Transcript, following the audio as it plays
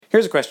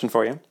Here's a question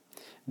for you.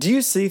 Do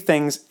you see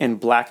things in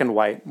black and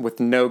white with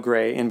no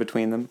gray in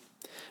between them?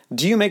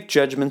 Do you make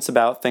judgments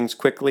about things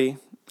quickly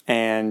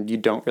and you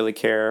don't really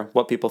care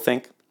what people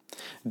think?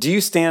 Do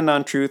you stand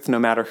on truth no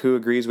matter who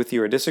agrees with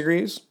you or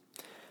disagrees?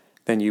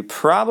 Then you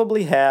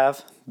probably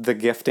have the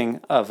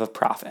gifting of a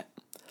prophet.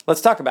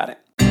 Let's talk about it.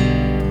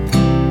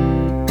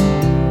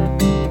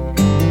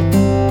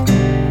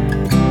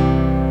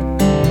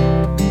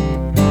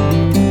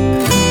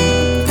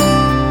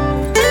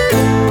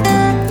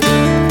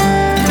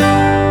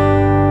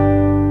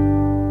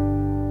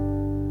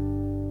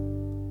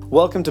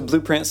 Welcome to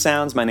Blueprint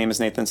Sounds. My name is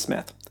Nathan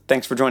Smith.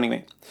 Thanks for joining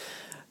me.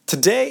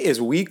 Today is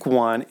week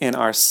 1 in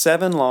our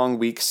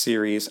 7-long-week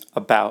series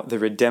about the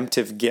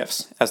redemptive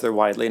gifts, as they're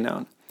widely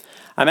known.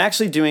 I'm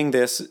actually doing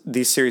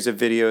these series of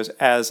videos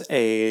as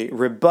a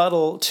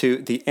rebuttal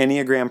to the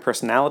Enneagram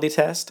personality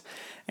test.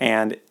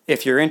 And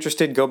if you're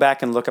interested, go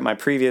back and look at my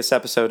previous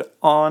episode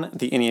on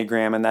the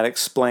Enneagram, and that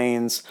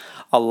explains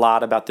a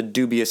lot about the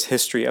dubious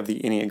history of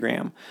the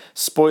Enneagram.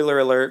 Spoiler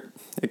alert,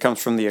 it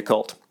comes from the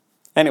occult.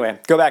 Anyway,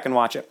 go back and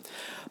watch it.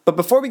 But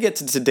before we get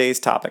to today's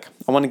topic,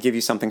 I want to give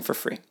you something for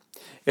free.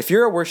 If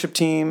you're a worship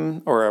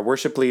team or a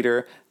worship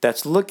leader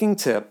that's looking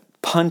to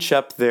punch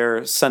up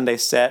their Sunday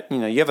set,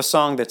 you have a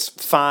song that's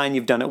fine,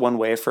 you've done it one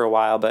way for a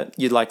while, but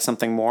you'd like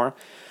something more.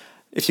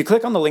 If you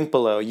click on the link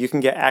below, you can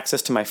get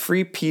access to my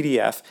free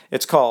PDF.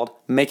 It's called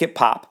Make It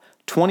Pop,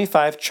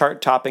 25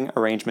 chart-topping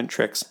arrangement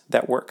tricks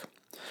that work.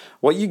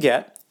 What you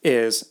get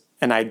is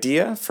an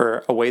idea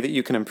for a way that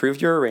you can improve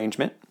your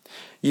arrangement.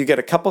 You get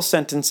a couple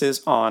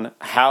sentences on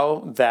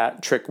how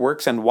that trick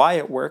works and why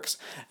it works,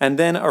 and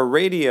then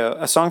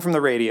a song from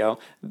the radio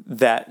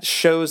that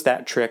shows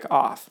that trick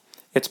off.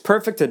 It's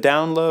perfect to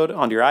download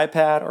on your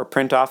iPad or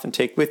print off and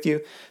take with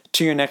you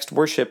to your next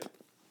worship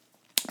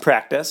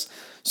practice,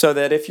 so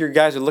that if your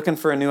guys are looking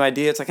for a new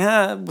idea, it's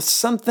like,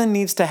 something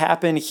needs to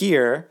happen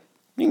here.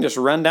 You can just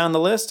run down the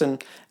list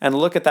and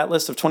look at that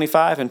list of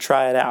 25 and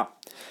try it out.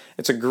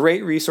 It's a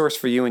great resource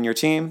for you and your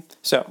team.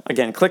 So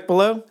again, click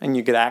below and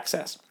you get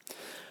access.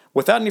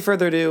 Without any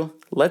further ado,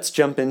 let's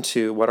jump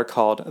into what are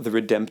called the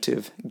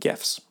redemptive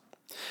gifts.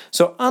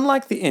 So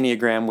unlike the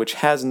Enneagram, which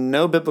has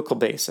no biblical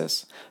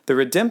basis, the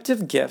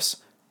redemptive gifts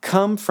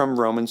come from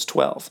Romans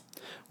 12,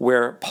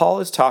 where Paul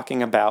is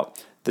talking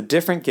about the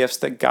different gifts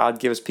that God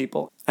gives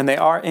people. And they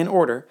are in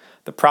order: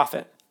 the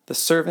prophet, the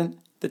servant,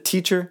 the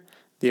teacher,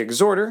 the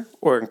exhorter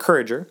or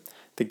encourager,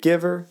 the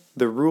giver,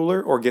 the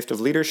ruler or gift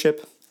of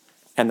leadership,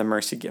 and the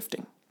mercy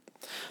gifting.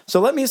 So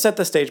let me set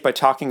the stage by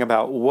talking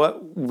about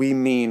what we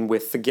mean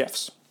with the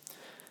gifts.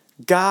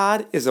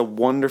 God is a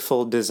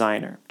wonderful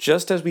designer.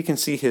 Just as we can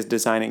see his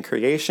design in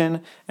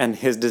creation and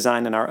his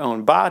design in our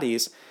own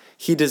bodies,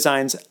 he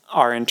designs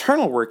our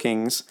internal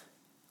workings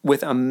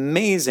with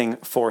amazing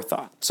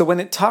forethought. So when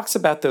it talks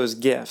about those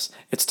gifts,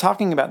 it's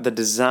talking about the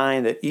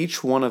design that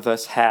each one of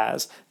us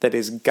has that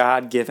is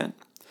God-given.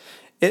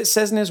 It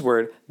says in his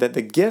word that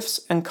the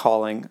gifts and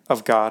calling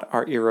of God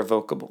are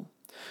irrevocable,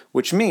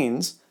 which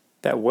means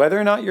that whether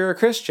or not you're a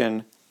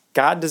Christian,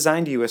 God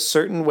designed you a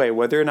certain way.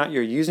 Whether or not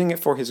you're using it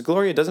for his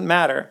glory, it doesn't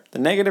matter. The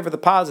negative or the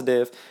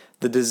positive,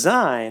 the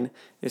design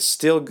is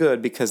still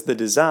good because the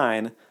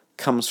design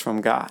comes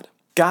from God.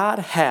 God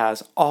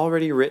has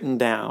already written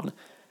down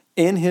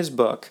in his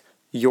book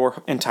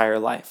your entire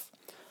life.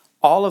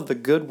 All of the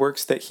good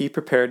works that he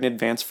prepared in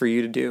advance for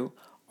you to do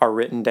are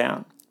written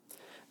down.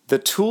 The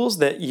tools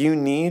that you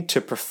need to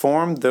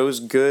perform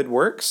those good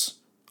works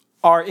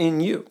are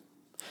in you.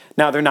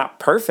 Now, they're not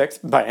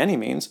perfect by any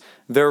means.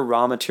 They're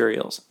raw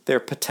materials. They're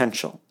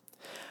potential.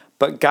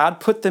 But God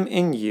put them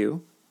in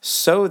you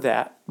so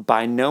that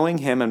by knowing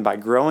him and by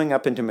growing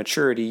up into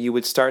maturity, you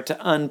would start to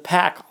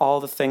unpack all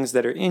the things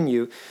that are in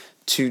you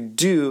to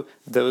do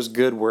those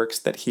good works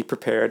that he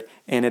prepared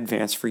in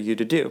advance for you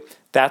to do.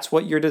 That's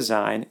what your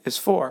design is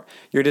for.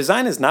 Your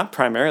design is not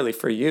primarily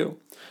for you.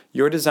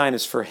 Your design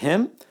is for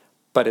him,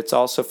 but it's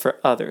also for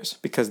others,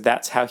 because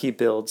that's how he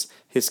builds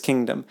his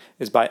kingdom,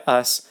 is by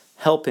us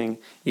helping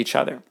each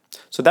other.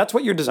 So that's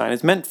what your design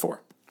is meant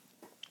for.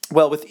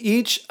 Well, with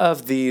each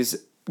of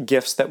these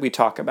gifts that we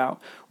talk about,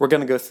 we're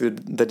going to go through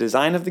the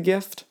design of the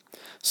gift,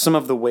 some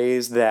of the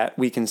ways that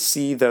we can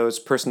see those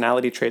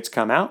personality traits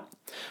come out.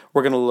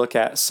 We're going to look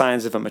at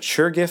signs of a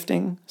mature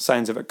gifting,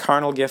 signs of a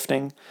carnal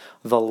gifting,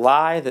 the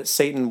lie that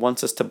Satan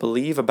wants us to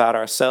believe about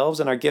ourselves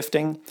and our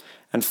gifting,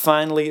 and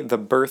finally, the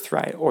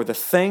birthright, or the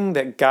thing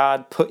that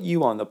God put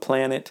you on the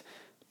planet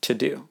to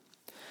do.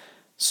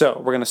 So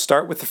we're going to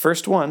start with the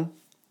first one,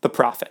 the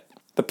prophet.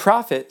 The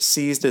prophet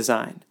sees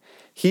design.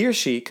 He or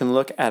she can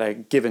look at a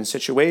given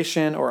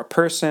situation or a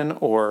person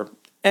or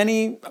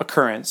any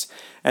occurrence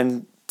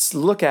and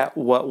look at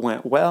what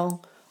went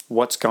well,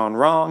 what's gone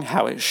wrong,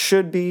 how it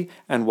should be,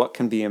 and what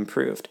can be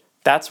improved.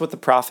 That's what the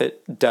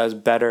prophet does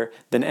better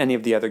than any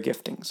of the other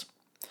giftings.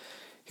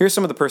 Here's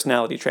some of the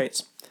personality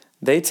traits.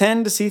 They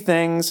tend to see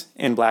things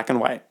in black and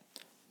white.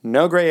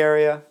 No gray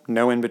area,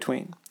 no in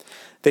between.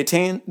 They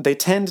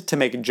tend to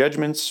make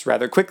judgments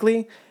rather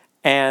quickly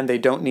and they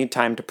don't need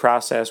time to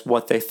process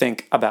what they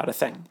think about a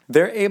thing.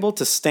 They're able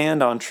to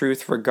stand on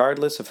truth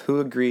regardless of who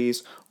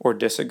agrees or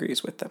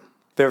disagrees with them.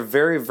 They're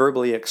very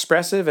verbally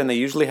expressive, and they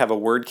usually have a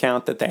word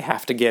count that they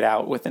have to get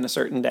out within a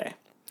certain day.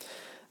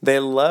 They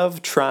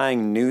love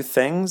trying new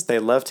things. They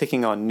love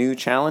taking on new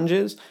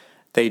challenges.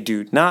 They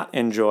do not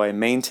enjoy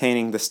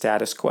maintaining the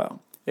status quo.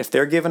 If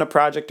they're given a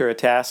project or a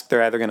task,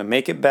 they're either going to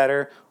make it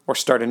better or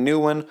start a new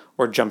one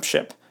or jump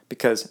ship,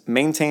 because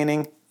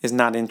maintaining is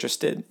not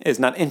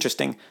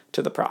interesting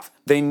to the prophet.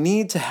 They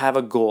need to have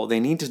a goal. They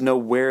need to know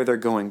where they're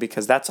going,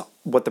 because that's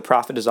what the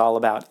prophet is all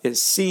about,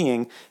 is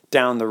seeing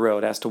down the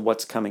road as to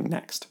what's coming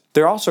next.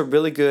 They're also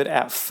really good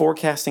at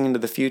forecasting into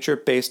the future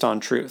based on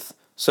truth.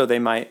 So they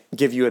might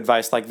give you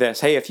advice like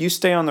this: hey, if you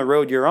stay on the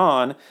road you're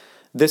on,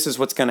 this is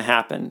what's going to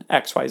happen,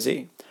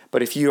 XYZ.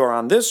 But if you are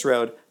on this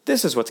road,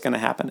 this is what's going to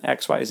happen,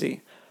 XYZ.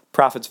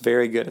 Prophet's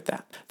very good at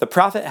that. The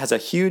prophet has a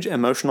huge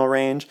emotional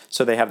range,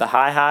 so they have the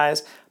high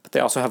highs, but they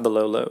also have the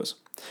low lows.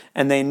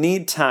 And they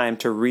need time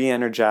to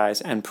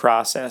re-energize and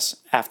process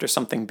after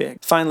something big.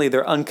 Finally,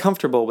 they're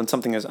uncomfortable when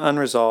something is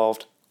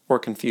unresolved or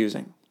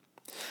confusing.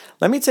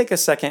 Let me take a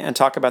second and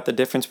talk about the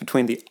difference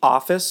between the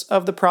office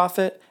of the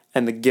prophet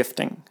and the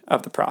gifting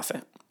of the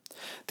prophet.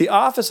 The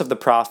office of the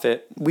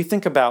prophet, we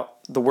think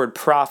about the word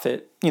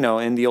prophet,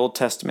 in the Old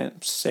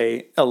Testament,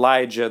 say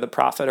Elijah the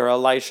prophet or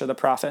Elisha the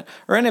prophet,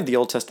 or any of the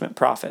Old Testament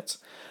prophets.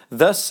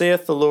 Thus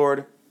saith the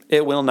Lord,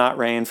 it will not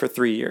rain for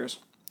 3 years.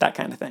 That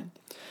kind of thing.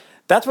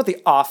 That's what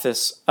the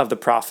office of the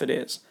prophet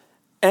is.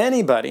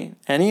 Anybody,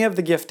 any of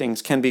the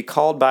giftings can be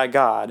called by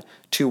God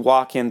to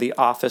walk in the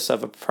office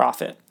of a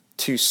prophet,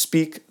 to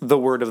speak the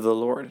word of the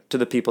Lord to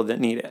the people that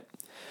need it.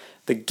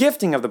 The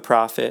gifting of the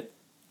prophet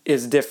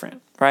is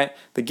different, right?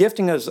 The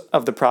gifting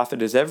of the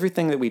prophet is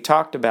everything that we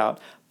talked about,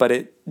 but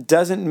it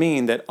doesn't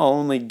mean that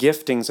only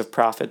giftings of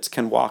prophets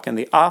can walk in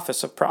the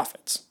office of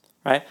prophets,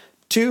 right?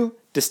 Two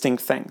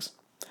distinct things.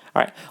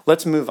 All right,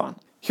 let's move on.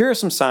 Here are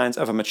some signs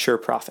of a mature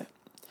prophet.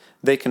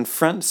 They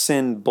confront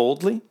sin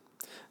boldly.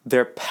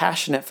 They're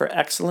passionate for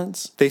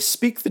excellence. They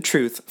speak the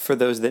truth for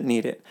those that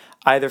need it,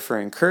 either for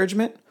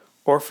encouragement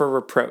or for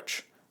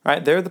reproach.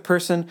 Right? They're the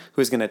person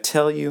who's going to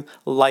tell you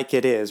like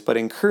it is, but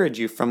encourage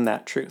you from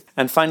that truth.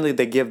 And finally,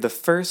 they give the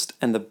first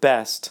and the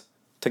best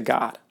to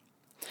God.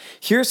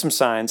 Here are some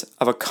signs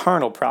of a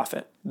carnal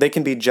prophet. They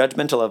can be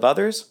judgmental of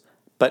others,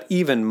 but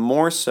even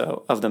more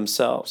so of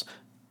themselves.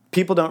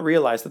 People don't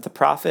realize that the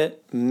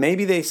prophet,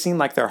 maybe they seem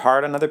like they're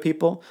hard on other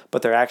people,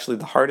 but they're actually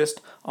the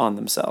hardest on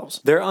themselves.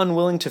 They're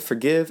unwilling to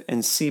forgive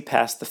and see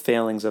past the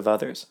failings of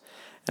others.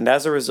 And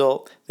as a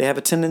result, they have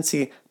a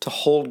tendency to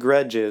hold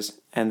grudges,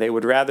 and they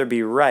would rather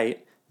be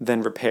right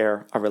than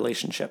repair a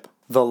relationship.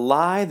 The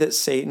lie that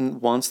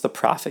Satan wants the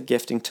prophet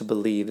gifting to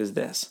believe is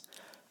this: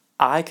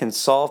 I can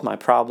solve my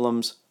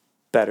problems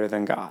better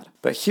than God.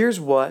 But here's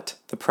what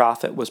the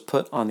prophet was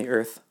put on the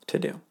earth to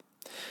do: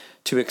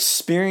 to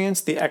experience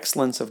the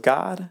excellence of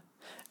God,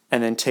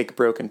 and then take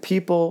broken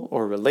people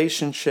or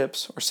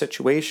relationships or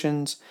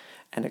situations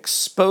and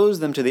expose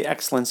them to the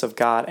excellence of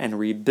God and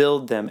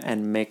rebuild them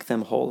and make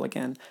them whole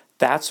again.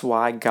 That's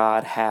why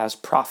God has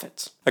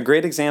prophets. A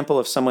great example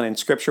of someone in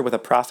Scripture with a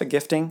prophet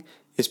gifting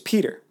is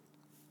Peter.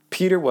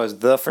 Peter was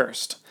the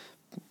first.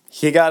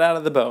 He got out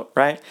of the boat,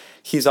 right?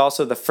 He's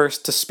also the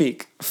first to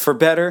speak. For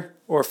better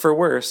or for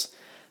worse,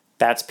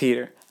 that's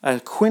Peter.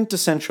 A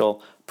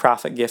quintessential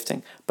prophet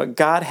gifting. But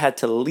God had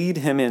to lead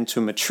him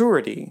into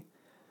maturity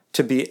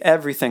to be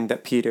everything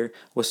that Peter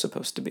was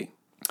supposed to be.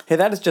 Hey,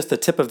 that is just the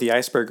tip of the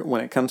iceberg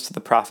when it comes to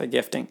the prophet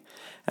gifting.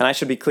 And I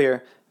should be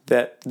clear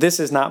that this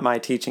is not my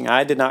teaching.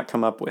 I did not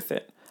come up with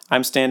it.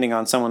 I'm standing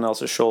on someone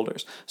else's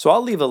shoulders. So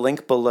I'll leave a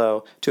link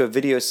below to a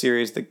video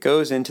series that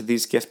goes into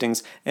these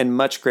giftings in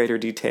much greater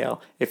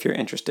detail if you're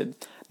interested.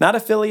 Not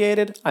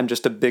affiliated, I'm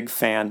just a big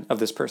fan of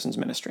this person's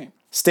ministry.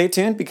 Stay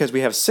tuned because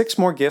we have 6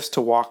 more gifts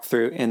to walk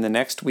through in the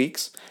next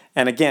weeks.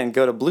 And again,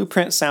 go to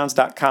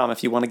blueprintsounds.com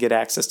if you want to get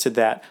access to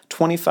that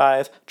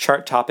 25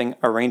 chart-topping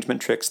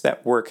arrangement tricks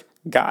that work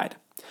guide.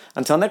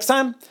 Until next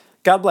time,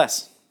 God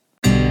bless.